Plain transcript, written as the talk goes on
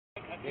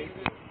Right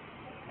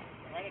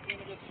at the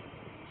end of this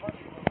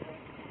parking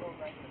road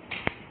right here.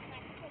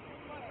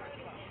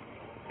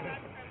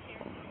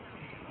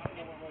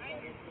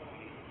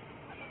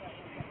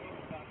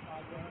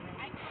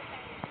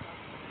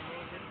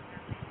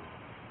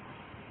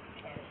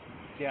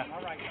 Yeah.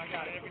 All right, I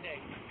got it every day.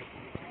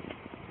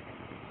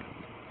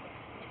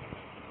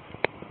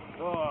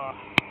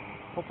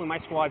 Hopefully my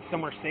squad's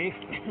somewhere safe.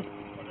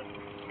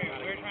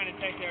 We're trying to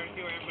check there to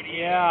see where everybody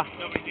Yeah. is.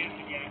 Nobody's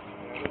answered yet.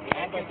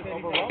 It's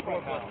overwhelmed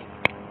right now.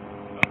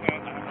 Okay. I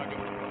don't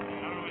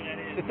know where that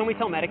is. Did somebody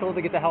tell medical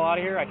to get the hell out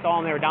of here? I saw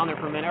them, they were down there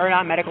for a minute. Or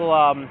not medical,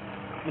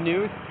 the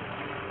news.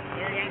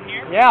 They're down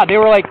here? Yeah, they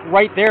were like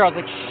right there. I was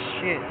like,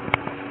 shit.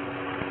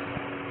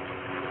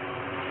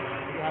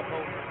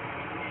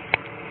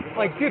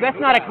 Like, dude, that's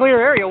not a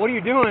clear area. What are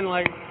you doing?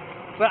 Like,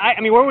 but I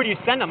mean, where would you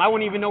send them? I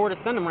wouldn't even know where to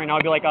send them right now.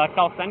 I'd be like,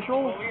 South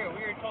Central? Well, we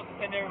were told to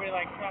send everybody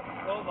like Tropic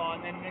Cobalt,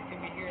 and then next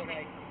thing we hear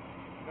like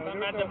some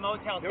at the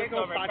Motel 6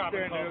 over at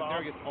Tropic Cobalt.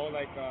 There was all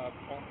like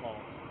phone calls.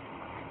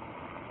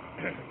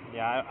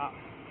 Yeah.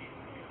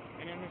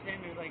 And then they're saying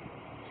there's like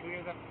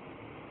shooters up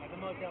at the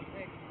Motel 6,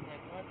 and I'm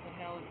like, what the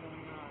hell is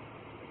going on?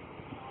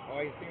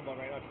 All you think about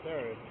right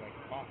upstairs is like,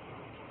 fuck.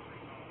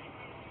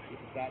 This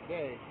is that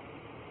day.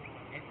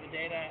 It's the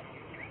day that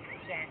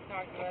Shaq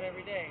talks about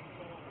every day.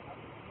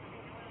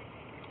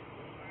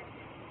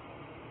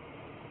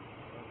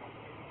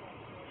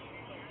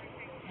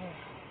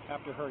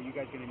 After her, you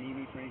guys gonna need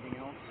me for anything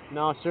else?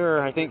 No,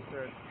 sir. I think.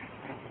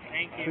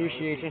 Thank you.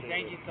 Appreciate you.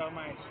 Thank you so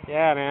much.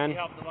 Yeah, man. You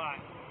helped a lot.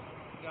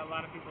 You got a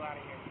lot of people out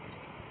of here.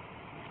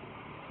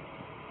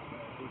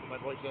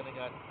 My boy's getting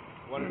at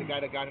one of the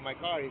guy that got in my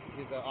car. He's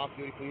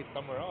off-duty police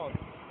somewhere else,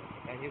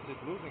 and he's just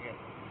losing it.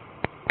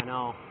 I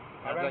know.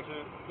 I ran into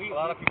a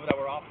lot of people that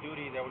were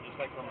off-duty that were just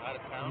like from out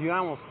of town. You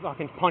almost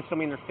fucking punched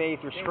somebody in their face.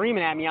 They're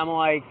screaming at me. I'm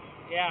like,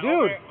 yeah,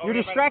 dude, you're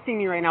distracting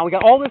me right now. We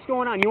got all this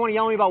going on. You want to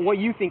yell at me about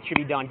what you think should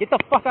be done? Get the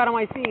fuck out of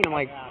my scene. I'm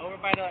like, over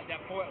by that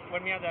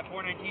when we have that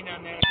 419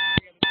 down there,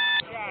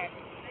 shot.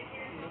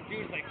 The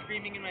dude's like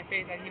screaming in my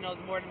face that he knows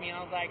more than me, and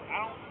I was like,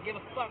 I don't give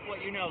a fuck what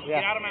you know.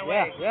 yeah, Get out of my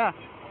way. Yeah.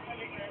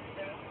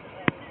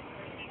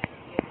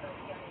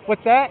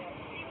 What's that?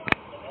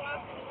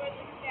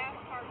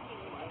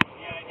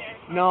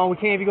 No, we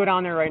can't even go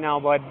down there right now,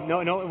 bud.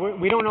 No,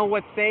 we don't know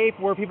what's safe,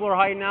 where people are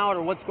hiding out,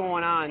 or what's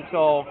going on.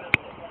 So,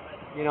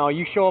 you know,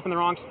 you show up in the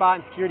wrong spot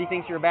and security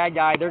thinks you're a bad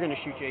guy, they're gonna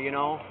shoot you, you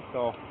know.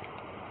 So.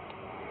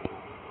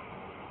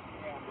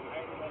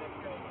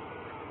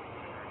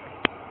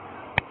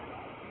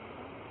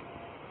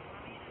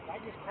 I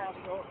just crossed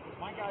over.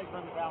 My guys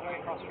run the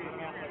valet across the street at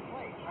Mandalay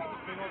Place. I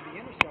just came over the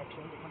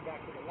intersection to come back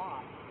to the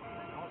lot.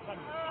 All of a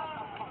sudden,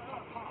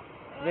 pop.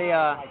 They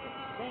Like a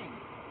thing.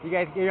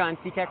 you're on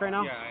CCAC right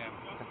now? Yeah, I am.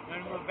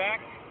 Then we're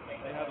back.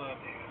 They have a.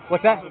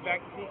 What's that? We're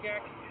back to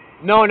CCAC.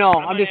 No, I'm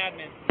I'm on just.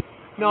 admin.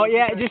 No,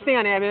 yeah, just stay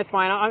on admin. It's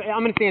fine.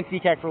 I'm gonna stay on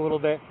CCAC for a little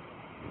bit.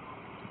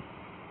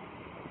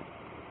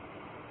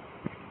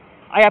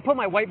 I put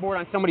my whiteboard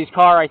on somebody's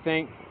car, I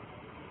think.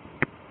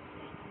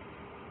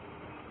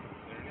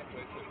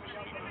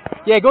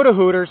 Yeah, go to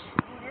Hooters.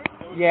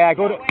 Yeah,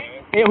 go to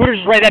Hooters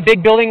is right, that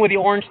big building with the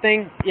orange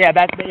thing. Yeah,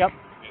 yep.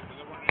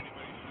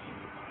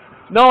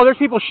 No, there's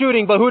people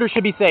shooting, but Hooters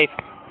should be safe.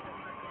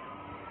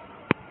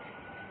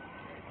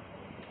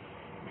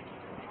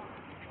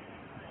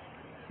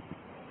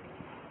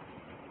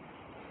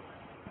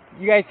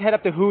 You guys head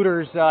up to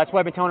Hooters. That's why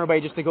I've been telling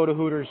everybody just to go to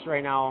Hooters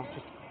right now.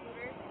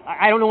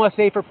 I don't know a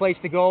safer place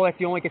to go. That's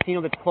the only casino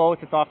that's close.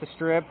 It's off the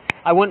strip.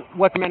 I wouldn't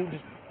recommend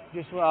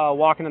just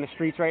walking on the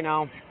streets right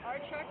now. Our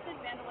truck's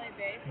in Mandalay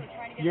Bay, so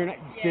trying to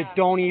get Just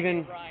don't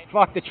even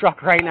fuck the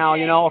truck right now,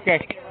 you know? Okay.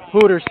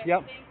 Hooters,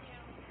 yep.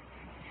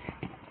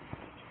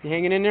 You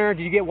hanging in there?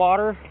 Did you get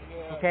water?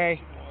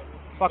 Okay.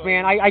 Fuck,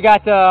 man. I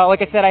got,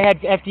 like I said, I had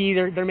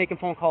FD. They're making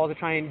phone calls to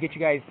try and get you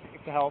guys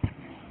to help.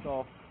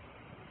 So.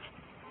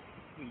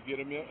 Did you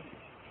get them yet?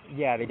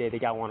 Yeah, they did. They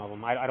got one of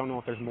them. I don't know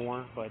if there's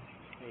more, but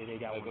they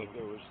got one.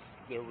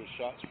 There was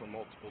shots from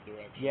multiple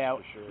directions. Yeah,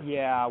 for sure.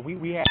 Yeah.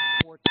 We had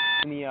reports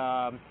in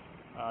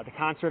the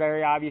concert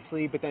area,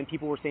 obviously, but then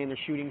people were saying they're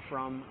shooting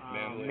from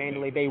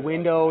Mandalay Bay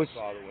windows.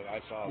 I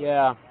saw them.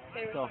 Yeah.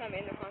 There was some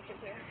in the concert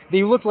too.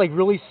 They looked like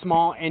really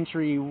small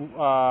entry,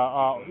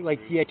 like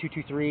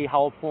 223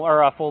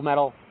 Full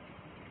Metal.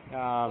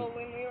 Well,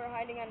 when we were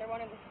hiding under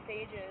one of the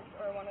stages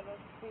or one of those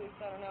booths,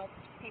 I don't know,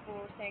 people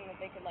were saying that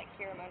they could like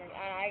hear them underneath.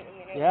 I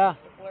mean, it was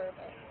just a blur,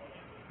 but.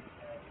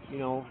 You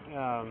know,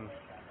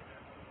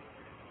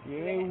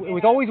 it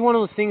was always one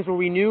of those things where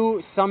we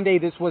knew someday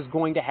this was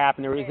going to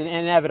happen. There was an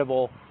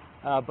inevitable,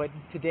 but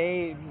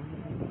today,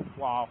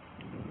 wow.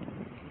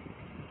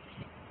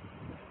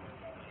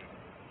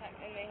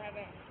 And they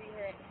haven't. Do you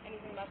hear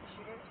anything about the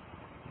shooters?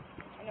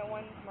 I know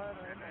one's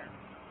murdered.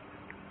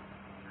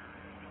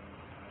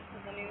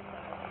 There's the news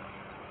that.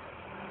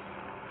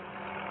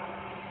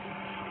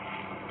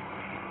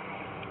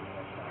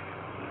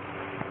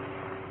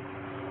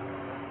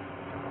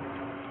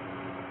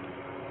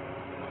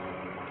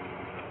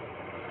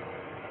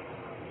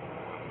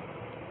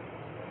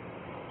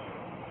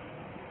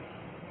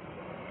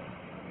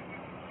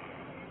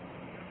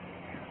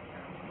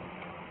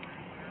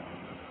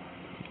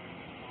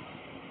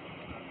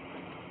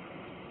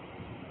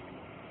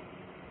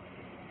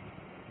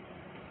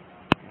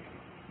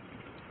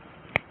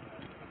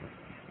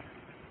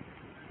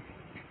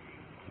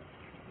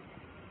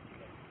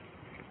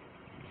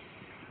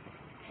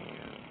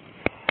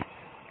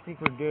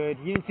 think we're good.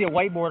 You didn't see a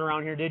whiteboard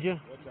around here, did you?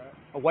 What's that?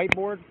 A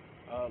whiteboard?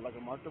 Like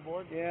a marker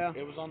board? Yeah.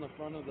 It was on the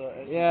front of the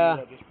SUV Yeah.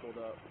 that just pulled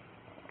up.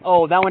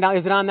 Oh, that one down.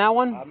 Is it on that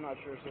one? I'm not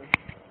sure, sir.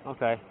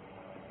 Okay.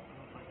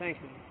 Thanks.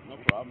 No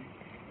problem.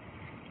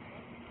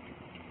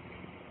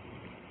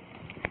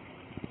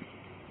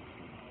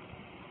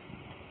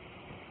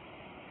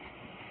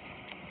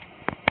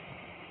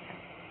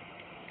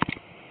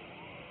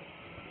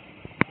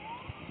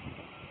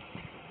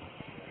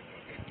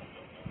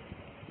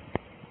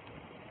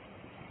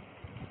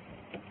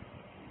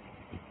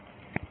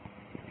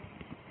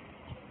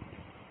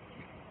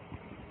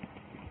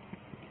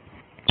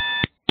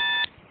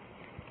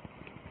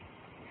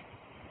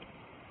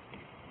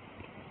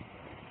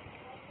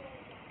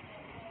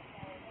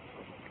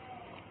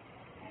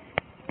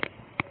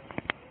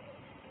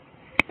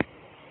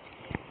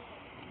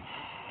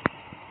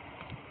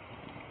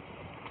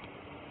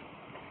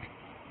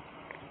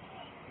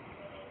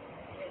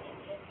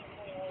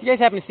 You guys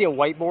happen to see a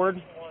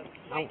whiteboard?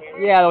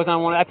 Yeah, that was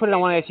on one. I put it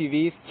on one of the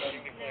SUVs.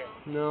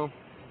 No.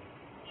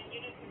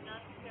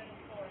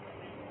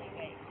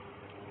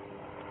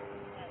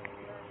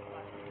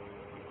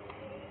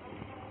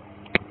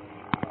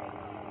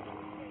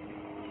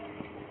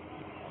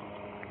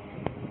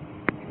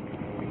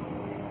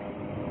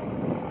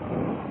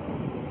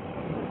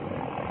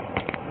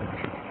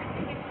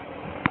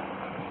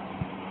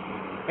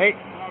 Hey.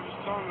 I was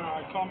just telling her,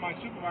 I called my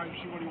supervisor to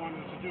see what he wanted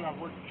us to do. I've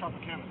worked at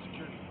Tropicana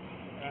Security.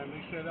 And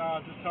they said,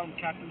 just tell them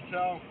Captain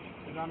Tell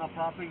is on our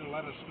property to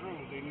let us through.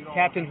 They need all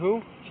Captain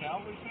who? Tell,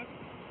 they said.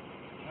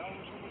 Tell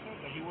or something like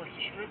that. That he works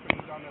the strip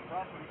and he's on their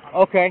property.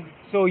 Okay,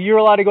 so you're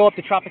allowed to go up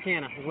to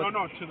Tropicana? No,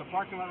 to the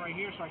parking lot right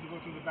here so I can go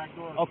through the back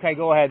door. Okay,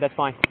 go ahead. That's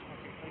fine.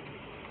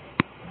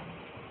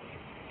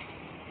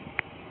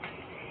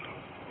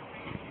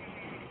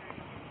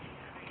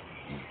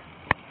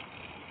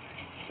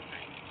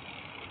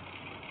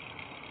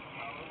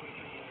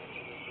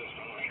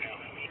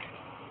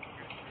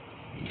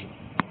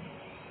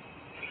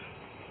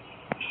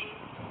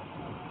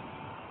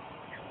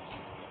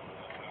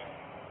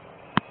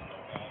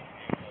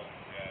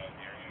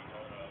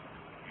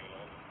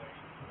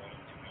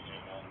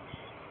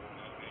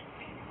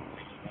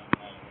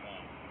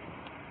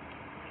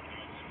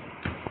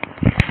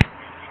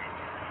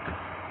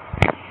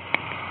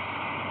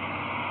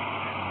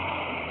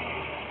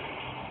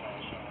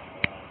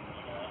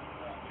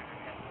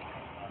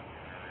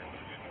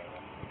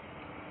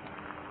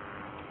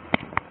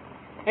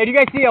 Hey, do you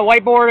guys see a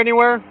whiteboard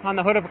anywhere on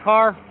the hood of a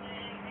car?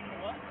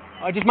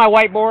 Just my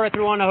whiteboard I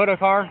threw on the hood of a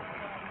car.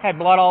 Had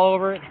blood all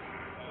over it.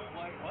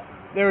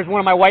 There was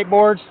one of my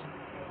whiteboards.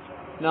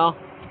 No?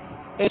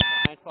 It's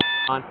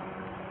on.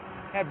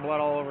 Had blood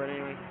all over it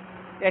anyway.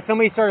 Yeah,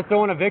 somebody started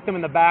throwing a victim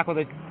in the back with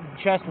a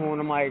chest wound.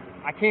 I'm like,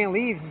 I can't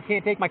leave. You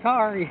can't take my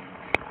car.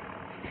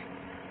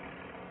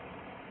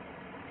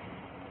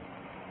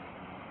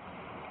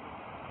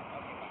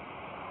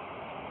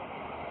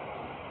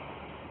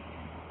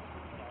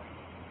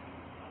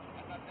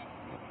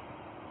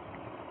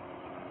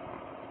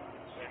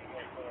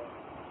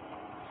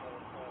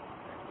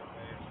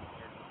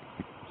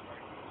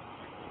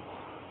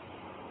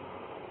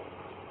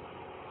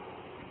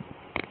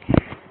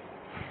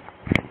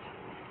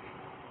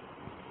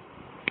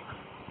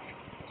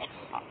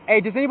 Hey,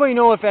 does anybody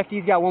know if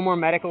FD's got one more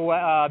medical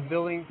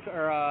building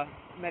or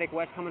Medic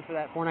West coming for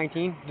that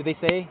 419? Did they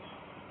say?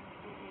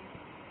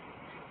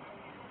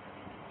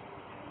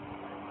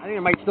 I think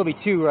there might still be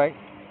two, right?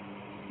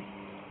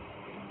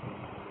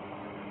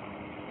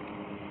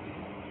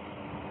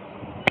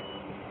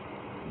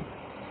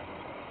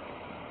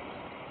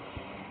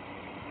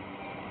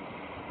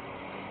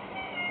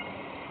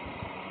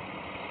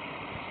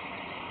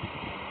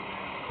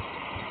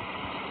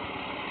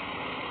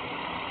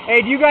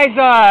 Hey, do you guys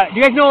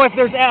know if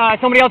there's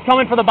somebody else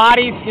coming for the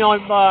bodies? You know,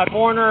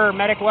 coroner or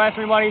Medic West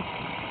or anybody?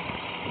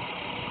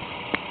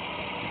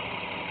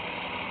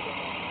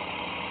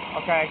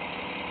 Okay.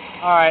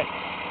 All right.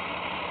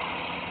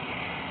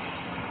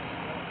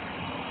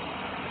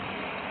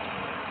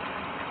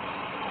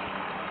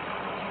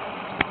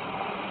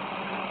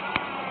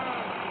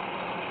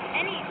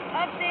 Any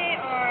update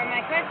or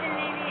my question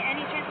maybe?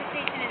 Any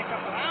transportation in a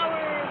couple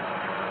hours?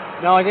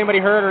 No, has anybody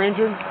hurt or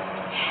injured?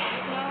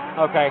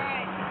 No. Okay.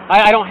 All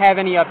right. I don't have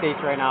any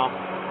updates right now.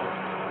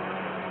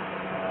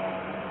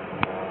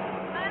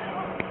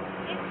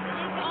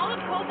 Is all the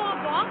cobalt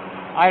blocked?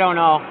 I don't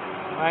know.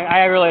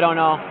 I really don't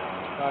know.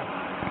 Sorry.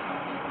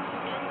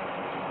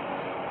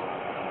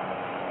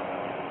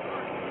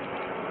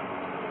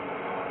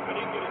 I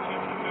didn't get a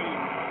chance to tell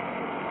you.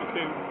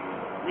 Okay,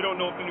 we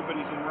don't know if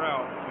anybody's en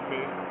route.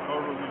 Okay,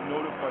 however, we've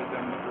notified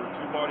them that there are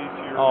two bodies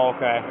here. Oh,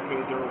 okay.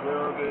 Okay, they're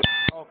aware of it.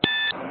 Okay.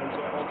 And there's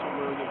also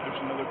aware that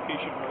there's another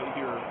patient right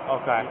here.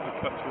 Okay. With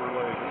a cut to her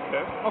leg.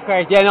 Okay. Okay.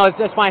 Yeah, no,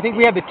 that's fine. I think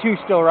we have the two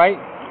still, right?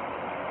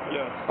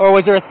 Yes. Or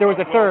was there a third,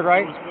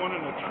 right? There was one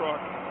in a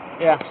truck.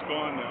 The Yeah. truck's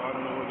gone now. I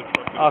don't know where the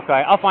truck is. Okay,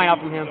 I'll find out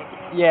from him.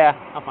 Yeah,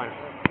 I'll find out.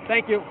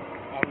 Thank you.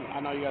 I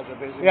know you guys are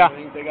busy. Yeah. I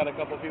think they got a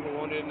couple people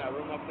wounded in that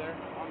room up there.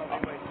 I don't know if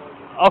anybody's told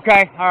you.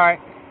 Okay, all right.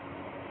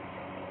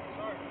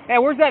 Hey,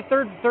 where's that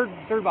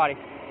third body?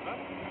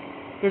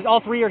 There's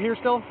all three are here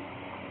still?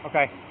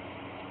 Okay.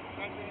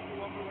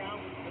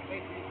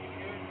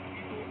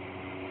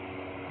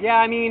 Yeah,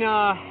 I mean,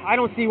 I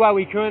don't see why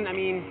we couldn't. I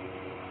mean,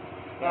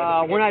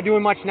 we're not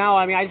doing much now.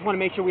 I mean, I just want to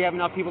make sure we have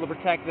enough people to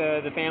protect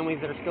the families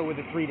that are still with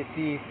the three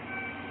deceased.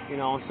 You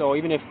know, so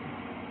even if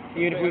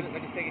we... I'm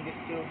just taking this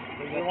too.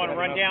 You want to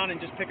run down and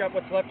just pick up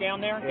what's left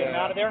down there? Get them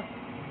out of there?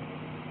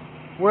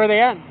 Where are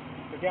they at?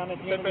 They're down at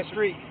the end of the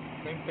street.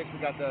 Same place we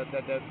got the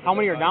How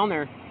many are down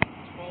there? 12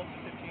 to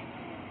 15.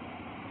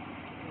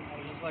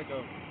 It's just like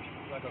a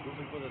group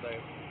of people that I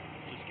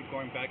just keep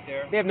going back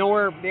there. They have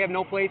nowhere. They have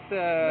no place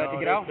to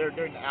get out. They're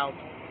out.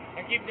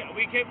 We keep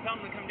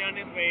telling them to come down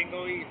this way and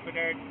go east, but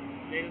they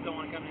just don't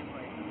want to come this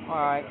way. All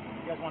right.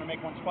 You guys want to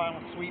make one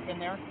final sweep in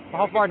there?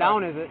 How far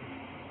down is it?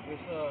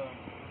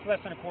 It's less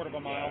than a quarter of a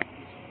mile.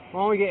 Why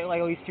don't we get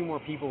like at least 2 more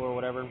people or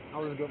whatever?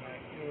 I'll just go. Okay.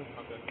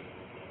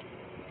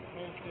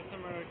 There's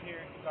some road here.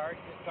 Start.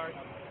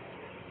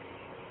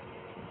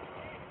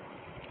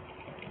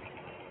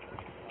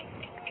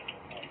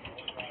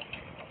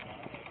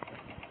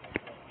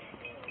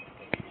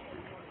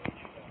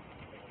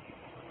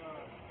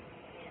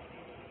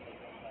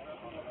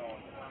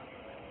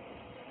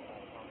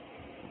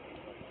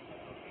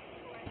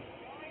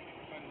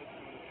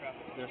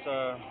 There's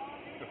a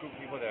group of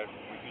people that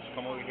we just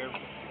come over here.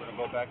 We're gonna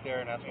go back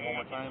there and ask him one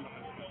more time.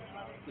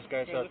 This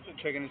guy's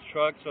checking his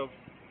truck, so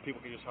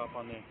people can just hop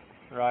on there.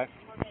 Right.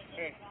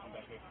 Hey,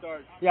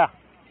 start Yeah.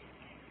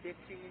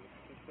 15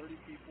 to 30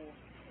 people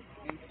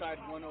inside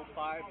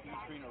 105 East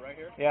Reno, right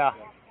here. Yeah.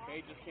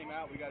 Okay, just came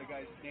out. We got a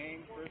guy's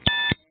name, first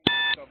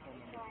cell phone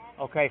number.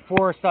 Okay.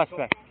 4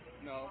 suspects.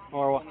 No.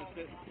 Or what?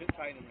 Sit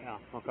tight in there.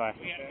 Yeah. Okay.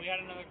 We had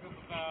another group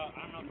of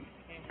I don't know if the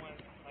same one,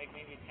 like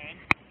maybe 10.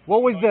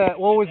 What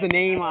was the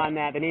name on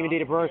that? The name and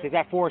date of birth? Is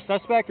that for a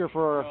suspect or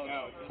for?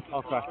 No, just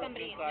Okay.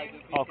 Somebody in inside, there.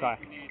 just in Okay.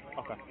 case you need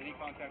Okay. any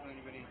contact with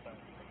anybody inside.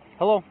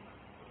 Hello.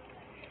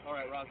 All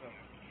right, Roswell.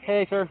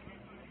 Hey, sir.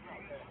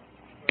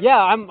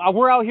 Yeah,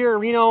 we're out here at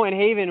Reno and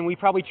Haven, and we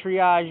probably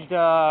triaged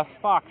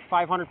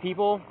 500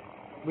 people.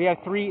 We have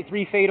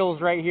three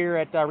fatals right here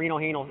at Reno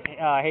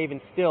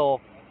Haven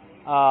still,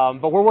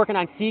 but we're working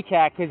on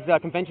CCAC because the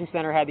convention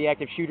center had the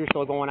active shooter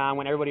still going on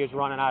when everybody was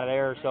running out of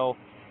there. So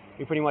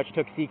we pretty much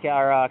took CCAC,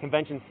 our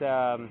convention's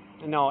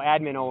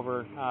admin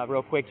over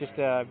real quick just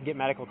to get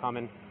medical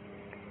coming.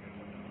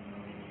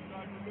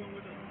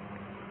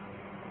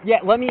 Yeah,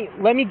 let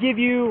me give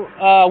you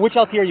which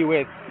LT are you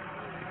with?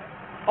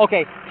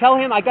 Okay, tell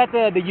him I got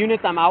the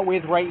units I'm out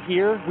with right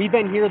here. We've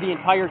been here the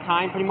entire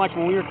time. Pretty much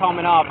when we were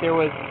coming up, there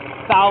was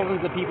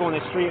thousands of people in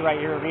the street right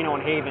here at Reno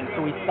and Haven.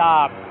 So we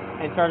stopped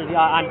and started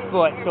on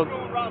foot. So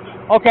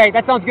okay,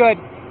 that sounds good.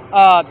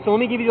 So let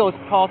me give you those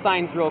call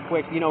signs real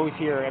quick so you know who's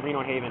here at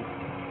Reno and Haven.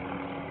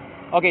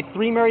 Okay, it's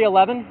 3 Mary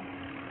 11,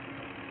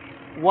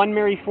 1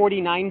 Mary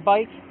 49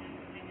 bike,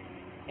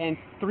 and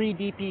 3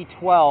 DP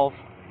 12.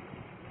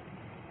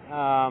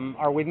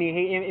 Are with me.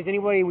 Hey, is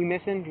anybody we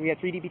missing? We got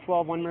 3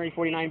 DP12, 1 Mary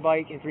 49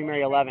 bike, and 3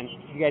 Mary 11.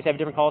 You guys have a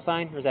different call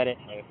sign, or is that it?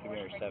 I have 3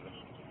 Mary 7.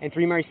 And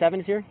 3 Mary 7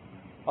 is here?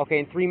 Okay,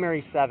 and 3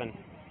 Mary 7.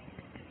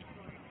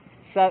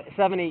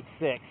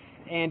 786.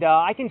 And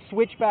I can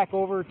switch back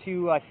over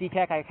to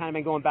CCAC. I've kind of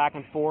been going back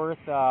and forth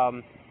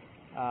on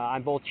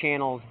both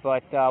channels,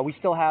 but we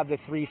still have the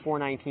 3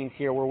 419s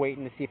here. We're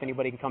waiting to see if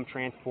anybody can come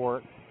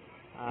transport.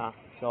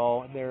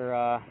 So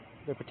they're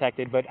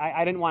protected, but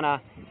I didn't want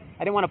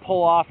to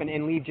pull off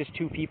and leave just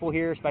 2 people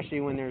here, especially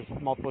when there's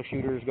multiple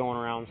shooters going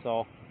around.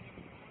 So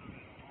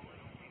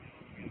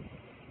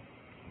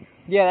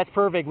yeah, that's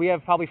perfect. We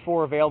have probably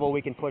 4 available.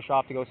 We can push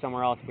off to go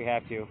somewhere else if we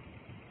have to.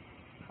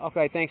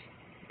 Okay, thanks.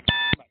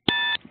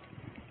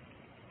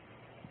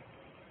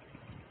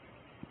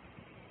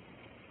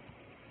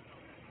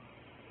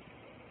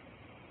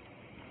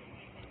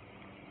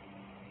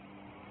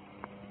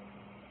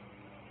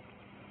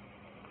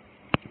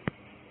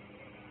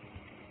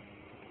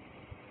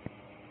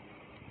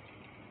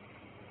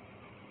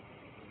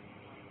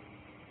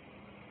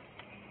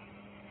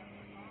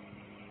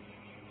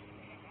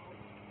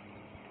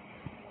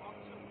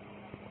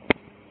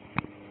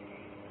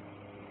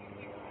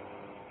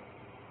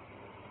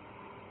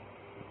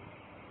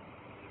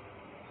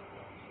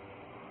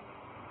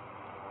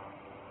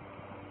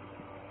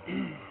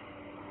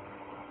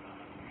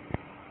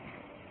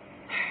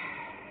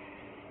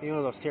 You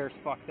know those stairs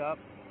fucked up?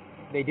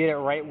 They did it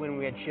right when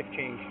we had shift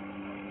change.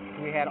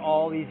 We had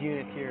all these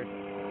units here.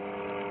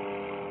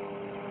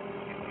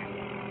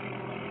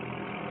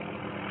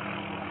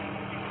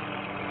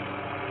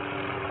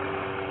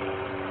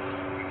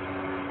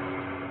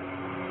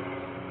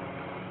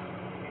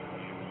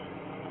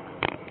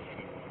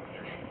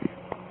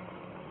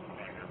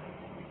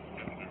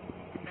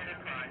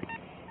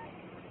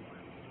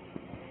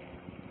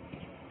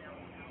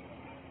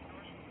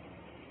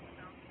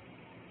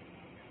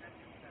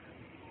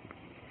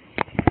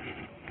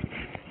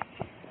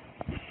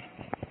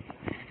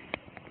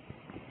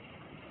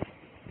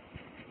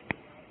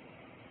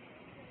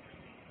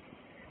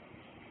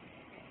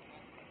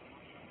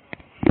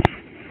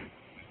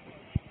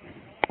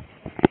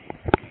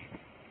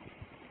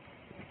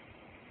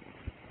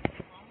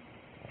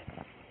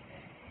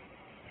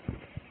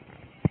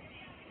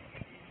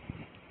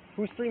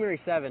 Who's 3 Mary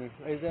 7?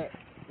 Is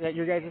that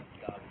your guys'?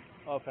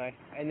 Okay.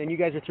 And then you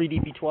guys are 3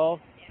 DP 12?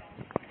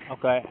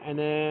 Okay. And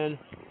then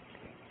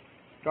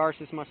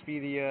Garces must be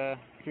the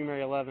 3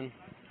 Mary 11.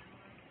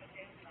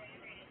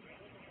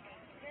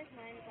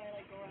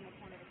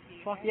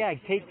 Fuck yeah,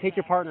 take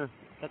your partner.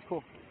 That's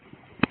cool.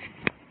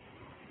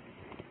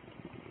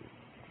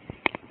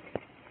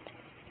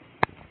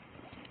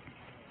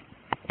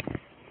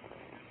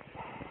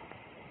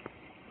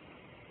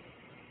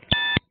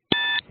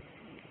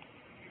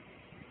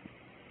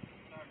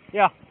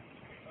 Yeah.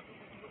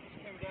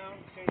 Came down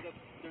saying that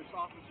there's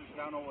officers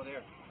down over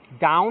there.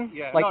 Down?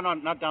 Yeah. Like, No,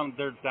 not down.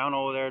 They're down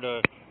over there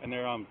and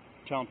they're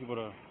telling people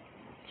to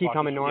keep walk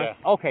coming this- north?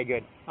 Yeah. Okay,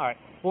 good. All right.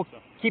 We'll So.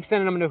 keep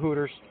sending them to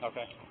Hooters.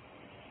 Okay.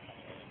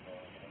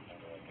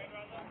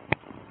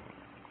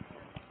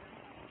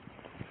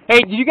 Hey,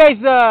 did you guys,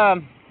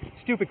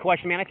 stupid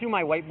question, man. I threw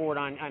my whiteboard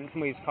on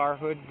somebody's car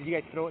hood. Did you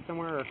guys throw it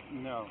somewhere? Or?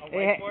 No. A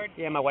whiteboard?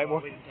 Yeah, my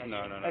whiteboard.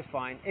 No. That's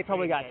fine. It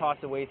probably got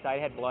tossed to the wayside.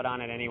 It had blood on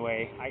it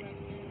anyway.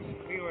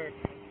 We were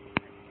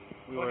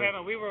We what were.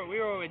 happened? We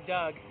were with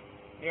Doug.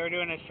 They were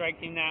doing a strike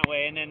team that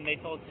way, and then they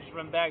told us to just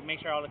run back, make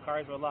sure all the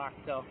cars were locked.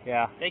 So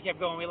Yeah. they kept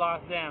going. We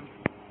lost them,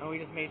 and we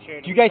just made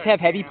sure. Do you guys have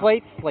heavy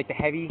plates? Like the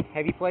heavy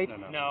plates?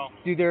 No. No.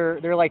 Dude,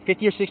 they're like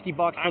 50 or 60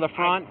 bucks for the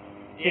front,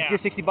 50 Yeah. or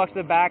 60 bucks for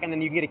the back, and then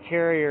you can get a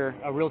carrier,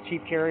 a real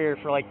cheap carrier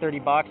for like 30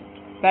 bucks.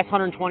 Best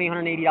 $120,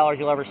 $180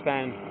 you'll ever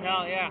spend.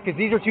 No, yeah. Because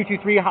these are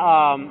 223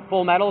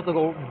 full metals, they'll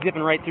go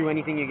zipping right through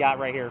anything you got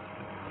right here.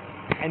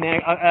 And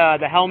then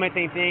the helmet,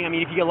 same thing. I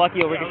mean, if you get lucky,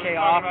 it'll Yeah, we ricochet were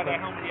off. talking about but- that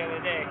helmet the other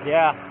day.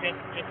 Yeah. Just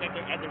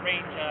at the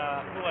range.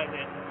 Who was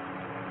it?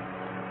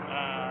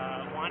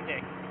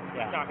 Wandick.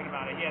 Yeah. Was talking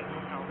about it. He has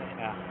his helmet.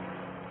 Yeah.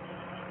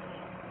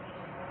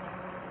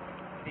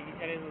 I think he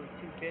said it was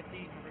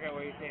 250. I forgot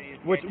what he said. He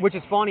was Which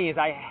is funny is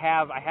I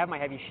have my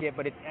heavy shit,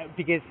 but it's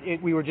because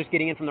we were just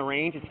getting in from the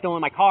range. It's still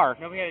in my car.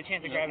 Nobody had a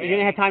chance to grab I it.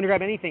 didn't have time to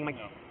grab anything. I'm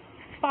like,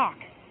 fuck.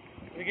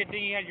 It's a good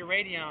thing you had your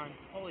radio on.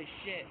 Holy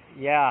shit.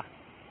 Yeah.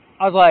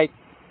 I was like,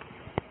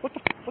 what the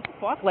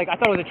fuck? Like I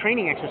thought it was a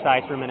training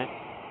exercise for a minute.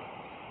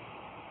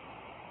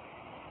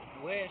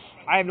 I wish.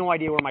 I have no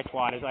idea where my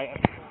slot is. Wait,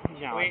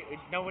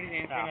 nobody's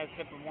answering Yeah. us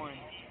except for one.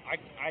 I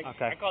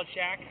Okay. called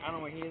Shaq. I don't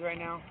know where he is right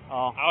now.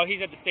 Oh. Oh,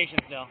 he's at the station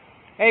still.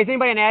 Hey, is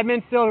anybody an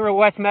admin still or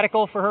West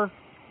Medical for her?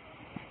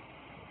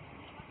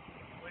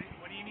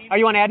 What do you need? Are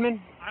you on admin?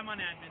 I'm on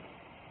admin.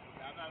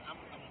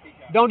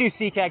 Don't do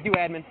CCAC, do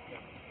admin.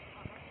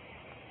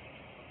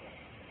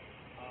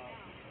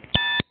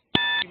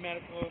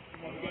 Medical.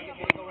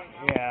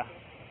 Yeah.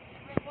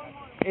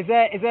 Is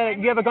that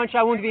you have a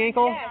gunshot wound to the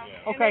ankle? Yeah.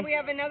 And Okay. then we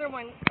have another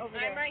one over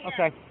there.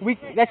 Okay.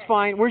 That's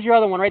fine. Where's your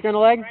other one? Right there in the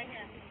leg?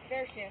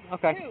 There she is.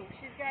 Okay. Two.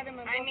 She's got him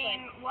in both I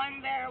mean, legs.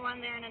 one there,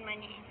 and then my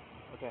knee.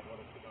 Okay.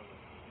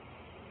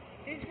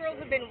 These girls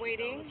have been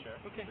waiting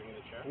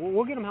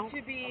We'll get them help.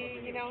 to be,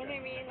 you know what I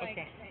mean? Like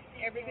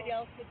everybody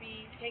else to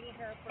be taken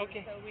care of first,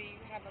 so we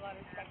have a lot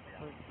of respect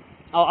for them.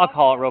 I'll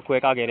call it real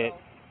quick. I'll get it.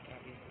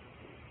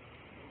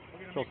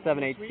 So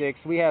 786.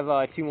 We have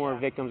 2 more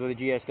victims with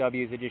the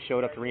GSWs that just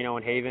showed up to Reno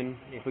and Haven.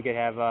 If we could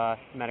have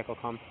medical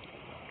come.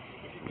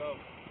 We should go.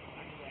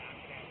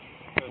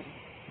 Because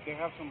they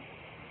have some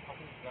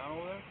officers down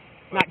over there.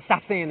 Not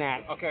stop saying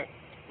that. Okay.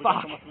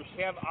 Fuck.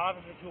 We have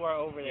officers who are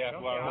over there. Yeah,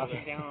 Don't who are say over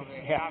officers there. down over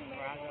there. Yeah.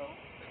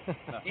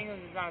 Stop, Brazzo. English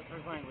is not his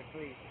first language,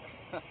 please.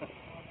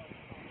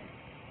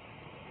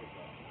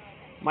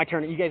 My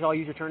turn. You guys all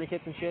use your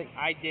tourniquets and shit?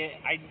 I did.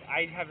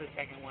 I have the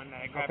second one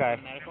that I grabbed Okay.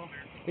 from medical.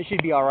 They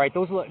should be all right.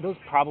 Those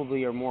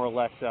probably are more or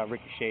less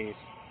ricochets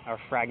or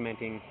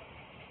fragmenting.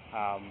 So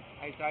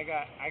I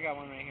got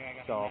one right here. I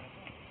got So,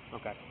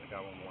 from medical. okay. I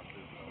got one more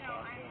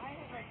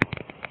too.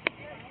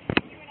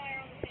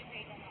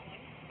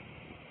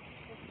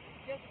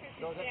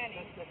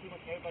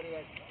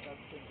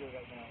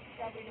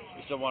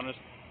 You still want us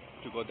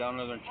to go down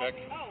there and check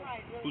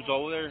who's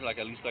over there, like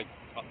at least like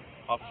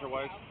officer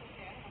wise?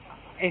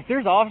 If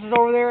there's officers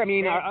over there, I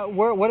mean,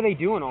 what are they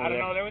doing over I don't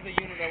there? know. There was a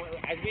unit that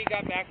as we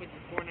got back with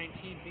the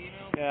 419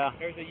 female. Yeah.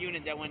 There was a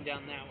unit that went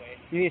down that way.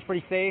 You think it's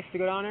pretty safe to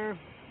go down there?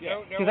 Yeah.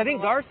 Because I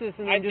think Garces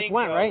and them just think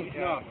went, so. right?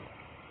 Yeah.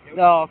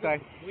 Oh, okay.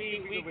 We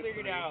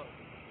cleared out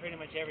pretty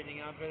much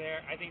everything out for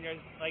there. I think there's,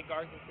 like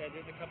Garza said,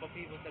 there's a couple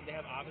people said they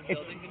have office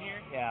buildings in here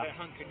Yeah. that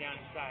hunker down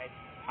inside.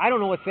 I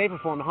don't know what's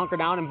safer for them, to hunker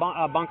down and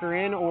bunker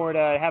in, or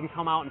to have them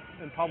come out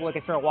in public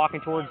and start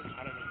walking towards.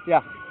 I don't know.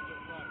 Yeah.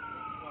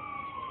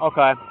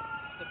 Okay.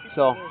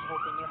 So.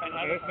 And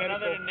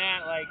other than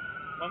that, like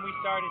when we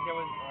started, there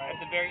was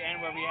at the very end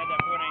where we had that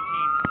 419.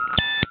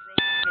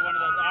 To one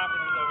of those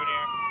offices over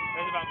there.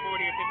 There's about 40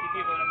 or 50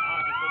 people in the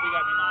office, but we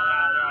got them all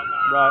out. They're all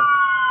gone. Right.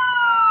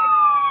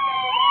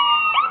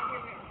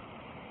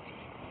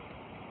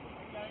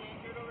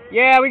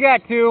 Yeah, we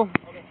got 2.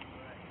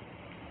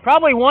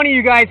 Probably one of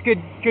you guys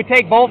could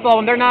take both of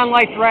them. They're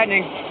non-life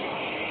threatening.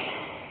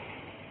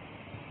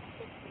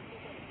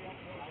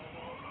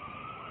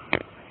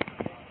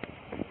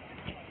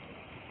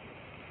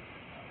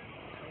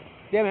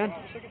 Yeah, man.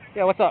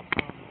 Yeah, what's up?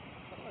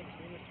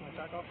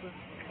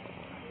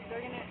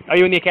 Are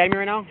you in the academy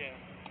right now? Yeah.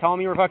 Tell them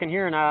you were fucking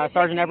here, and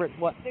Sergeant Everett.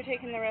 What? They're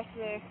taking the rest of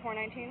the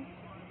 419s.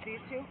 These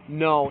two.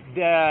 No,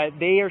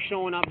 they are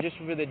showing up just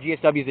for the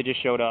GSWs that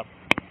just showed up.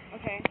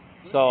 Okay.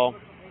 So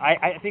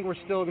I think we're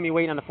still gonna be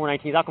waiting on the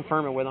 419s. I'll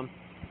confirm it with them.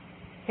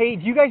 Hey,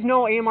 do you guys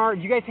know AMR?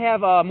 Do you guys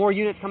have more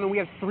units coming? We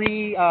have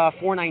 3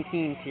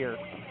 419s here,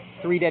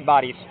 3 dead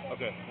bodies.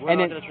 Okay. We're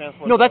not gonna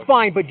transport. No, that's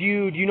fine. But do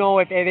you know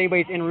if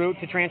anybody's en route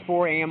to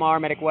transport AMR,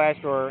 Medic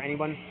West, or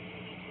anyone?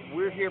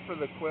 We're here for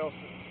the Quail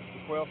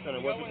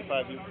Center.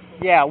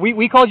 155. Yeah,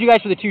 we called you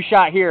guys for the 2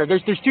 shot here.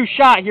 There's 2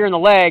 shot here in the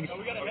legs.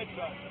 We got a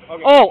headshot.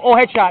 Okay. Oh,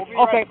 headshot.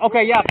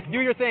 Okay, yeah. Do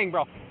your thing,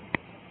 bro.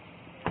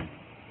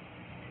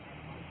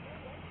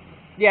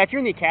 Yeah, if you're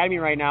in the academy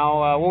right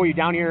now, what were you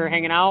down here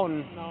hanging out?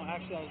 And No,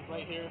 actually, I was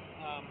right here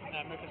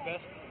at America's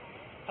Best,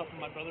 helping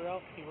my brother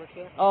out. He works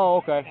there. Oh,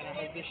 okay. And I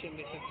heard this shit, and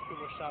they said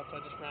people were shot, so I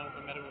just ran with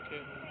the medical kit.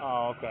 And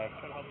Oh, okay.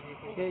 tried to help the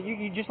people. Yeah,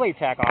 you just let your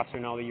TAC officer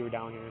know that you were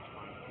down here. It's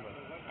fine.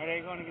 Are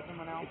they going to get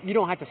someone else? You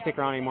don't have to stick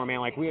around anymore, man.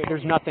 Like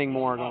there's nothing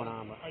more going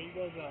on. But Are you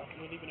guys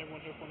we're leaving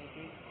everyone here for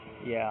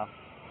 419? yeah,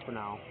 for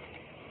now.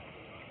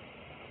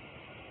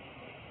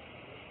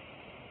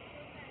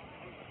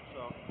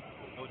 So,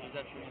 what was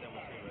that training that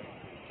was hit, right?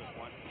 Just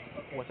one?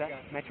 What's that?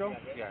 Metro?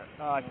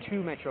 Yeah.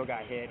 2 Metro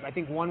got hit. I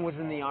think one was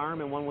in the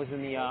arm and one was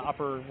in the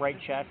upper right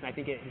chest. And I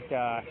think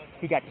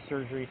he got to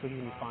surgery, so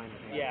he's gonna be fine.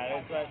 Yeah,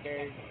 that's what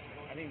there's.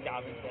 I think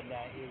Dobbin said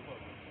that.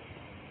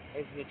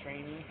 This is a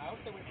trainee. I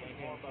hope they would take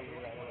more about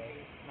right away.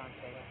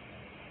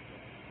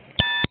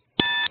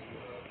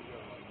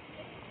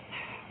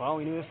 Well,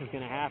 we knew this was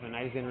gonna happen.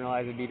 I just didn't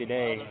realize it'd be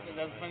today.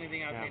 That's the funny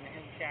thing I was saying to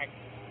him.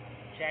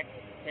 Shaq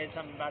says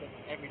something about it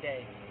every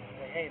day.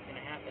 Like, hey, it's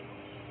gonna happen.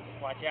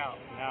 Watch out.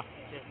 Yeah.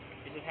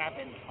 It just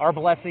happened. Our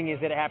blessing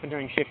is that it happened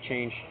during shift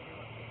change.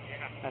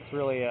 Yeah. That's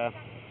really Yeah,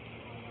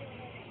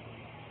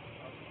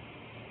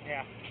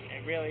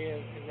 it really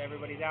is, because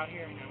everybody's out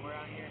here and then we're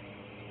out here.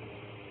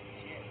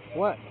 Shit.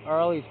 What are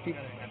all these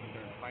people?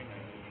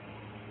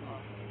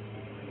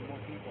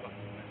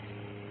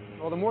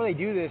 Well, the more they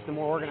do this, the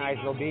more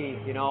organized they'll be.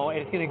 You know, and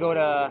it's going to go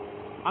to.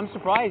 I'm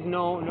surprised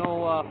no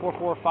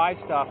 445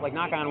 stuff. Like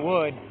knock on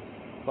wood,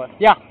 but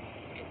yeah.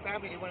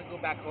 Family, you want to go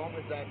back home?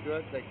 Is that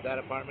good? Like that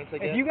apartment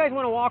again? If you guys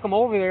want to walk them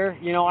over there,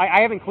 you know,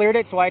 I haven't cleared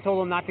it, so I told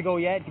them not to go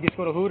yet. To just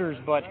go to Hooters,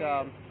 but.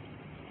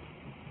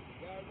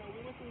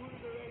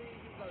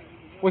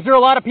 Was there a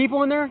lot of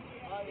people in there?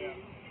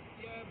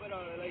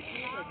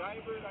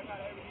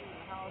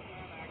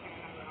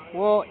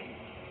 Well,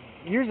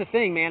 here's the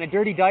thing, man. A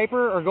dirty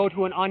diaper or go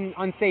to an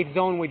unsafe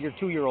zone with your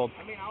 2-year-old.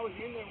 I mean, I was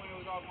in there when it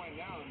was all going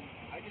down.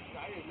 I just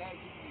let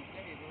people be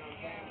safe, you know what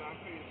I'm saying? But I'm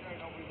pretty sure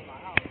nobody's in my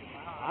house.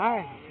 All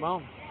right, well.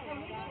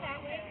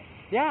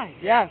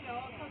 Yeah.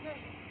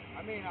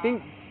 I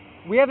mean,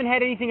 we haven't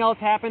had anything else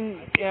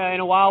happen in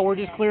a while. We're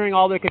just clearing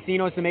all the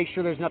casinos to make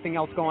sure there's nothing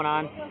else going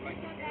on.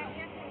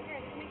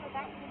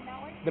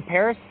 The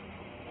Paris?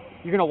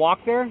 You're going to walk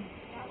there?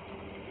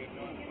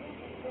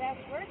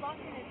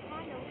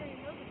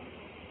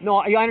 No,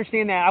 I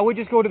understand that. I would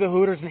just go to the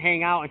Hooters and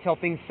hang out until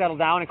things settle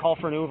down and call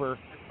for an Uber. As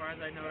far as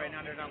I know right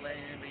now, they're not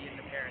letting anybody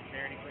into Paris. They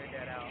already cleared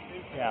that out.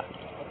 Yeah.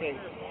 Okay,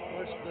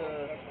 where's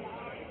the...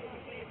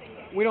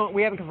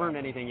 We haven't confirmed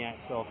anything yet,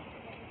 so.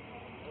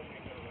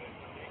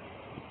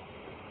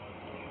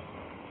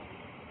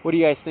 What do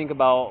you guys think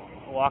about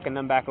walking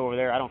them back over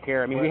there? I don't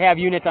care. I mean, we have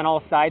units on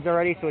all sides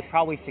already, so it's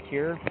probably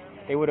secure.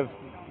 They would have,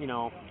 you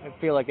know, I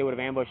feel like they would have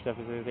ambushed us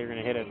if they were going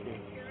to hit us.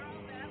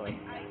 But.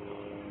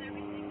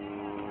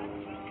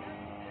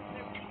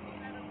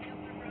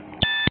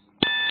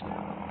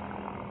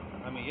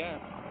 I mean, yeah.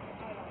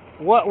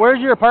 Where's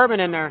your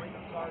apartment in there? I live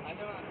on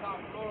the top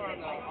floor on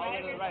the all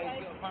to the right.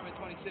 It's apartment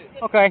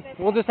 26. Okay,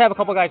 we'll just have a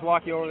couple guys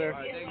walk you over there. All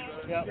right, thank you,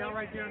 brother. Yep. Down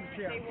right there in the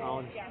chair.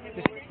 Oh,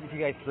 just if you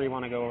guys 3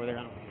 want to go over there.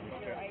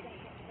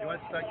 You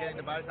want to start getting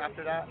the bodies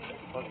after that?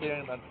 Or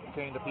clearing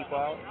the people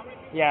out?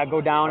 Yeah, go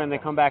down and then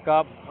come back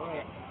up.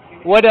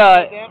 What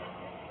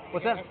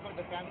what's that? Escort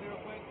the family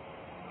real quick?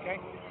 Okay.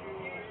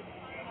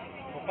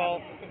 We'll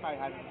call. If I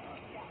had...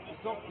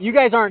 You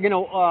guys aren't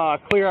gonna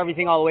clear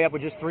everything all the way up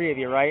with just 3 of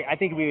you, right? I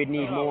think we would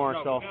need more.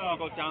 So No,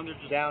 go down there,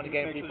 just down to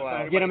get people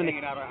out. get them in the.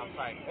 hanging out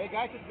outside. Hey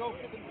guys, just go to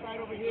the side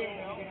over here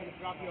and we're gonna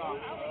drop you off.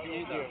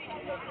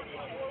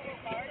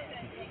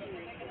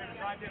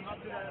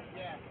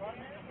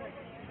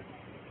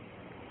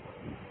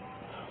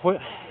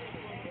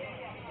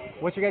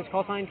 What's your guys'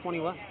 call sign? 20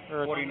 what?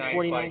 Or 49.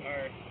 49.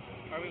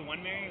 Are we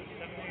 1 Mary or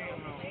 7 Mary? I don't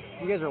know.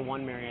 You guys are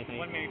 1 Mary, I think.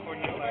 1 Mary,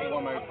 49 bike.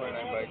 1 Mary,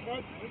 49 bike.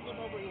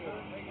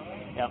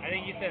 Yep. I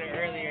think you said it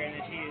earlier, and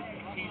then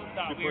she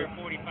thought we were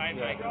 45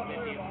 bikes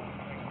with you.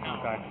 No.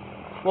 Okay.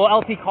 Well,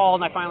 LT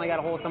called, and I finally got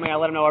a hold of somebody. I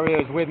let him know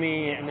everybody was with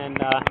me, and then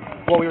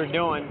what we were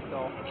doing.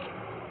 So.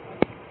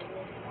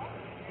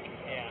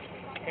 Yeah.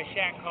 Because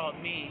Shaq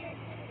called me,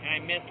 and I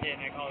missed it,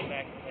 and I called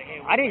back. Like, hey,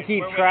 I didn't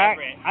keep we're track.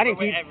 With Everett. I didn't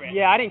We're keep. with Everett.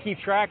 Yeah, I didn't keep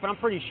track, but I'm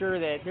pretty sure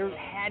that there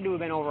had to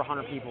have been over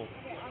 100 people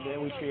that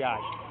we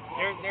triaged.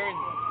 There was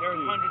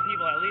 100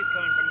 people at least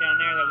coming from down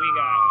there that we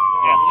got.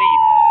 Yeah. At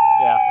least.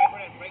 Yeah.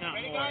 Not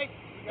more.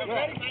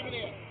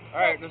 All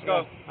right, let's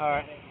go. All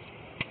right.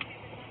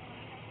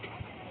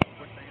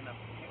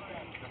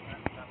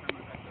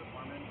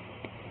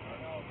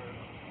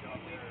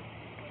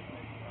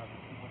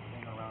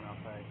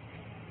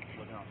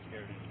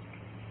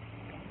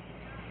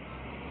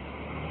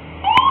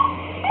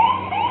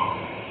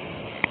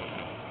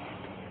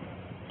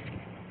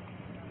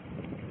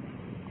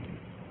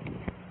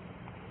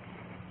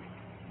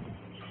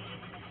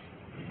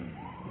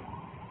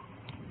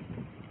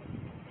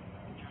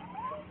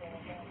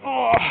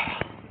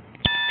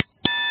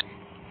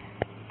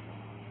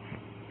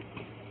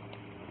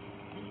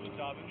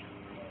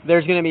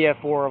 there's going to be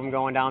 4 of them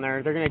going down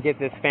there. They're going to get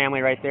this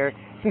family right there.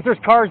 Since there's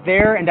cars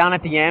there and down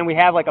at the end, we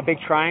have like a big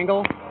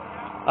triangle.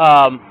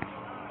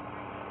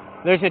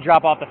 They're just going to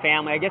drop off the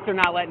family. I guess they're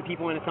not letting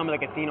people into some of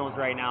the casinos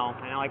right now.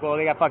 And I'm like, well,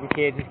 they got fucking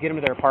kids. Just get them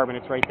to their apartment.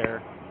 It's right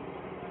there.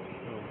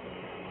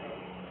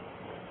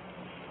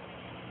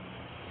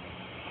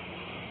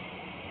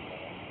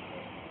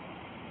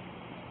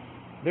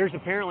 There's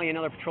apparently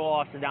another patrol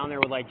officer down there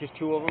with like just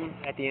 2 of them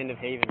at the end of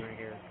Haven right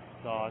here.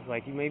 So I was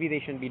like, maybe they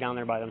shouldn't be down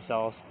there by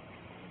themselves.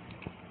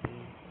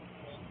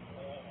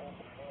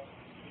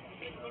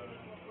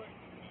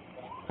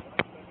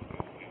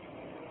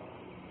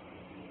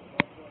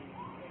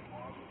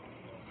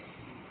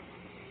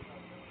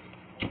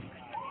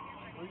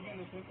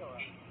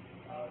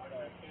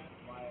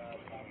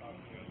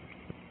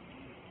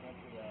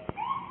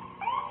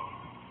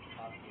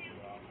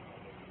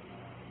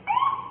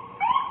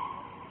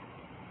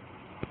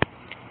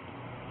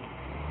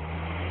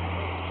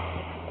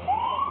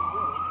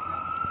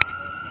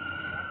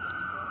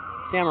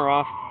 Camera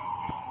off.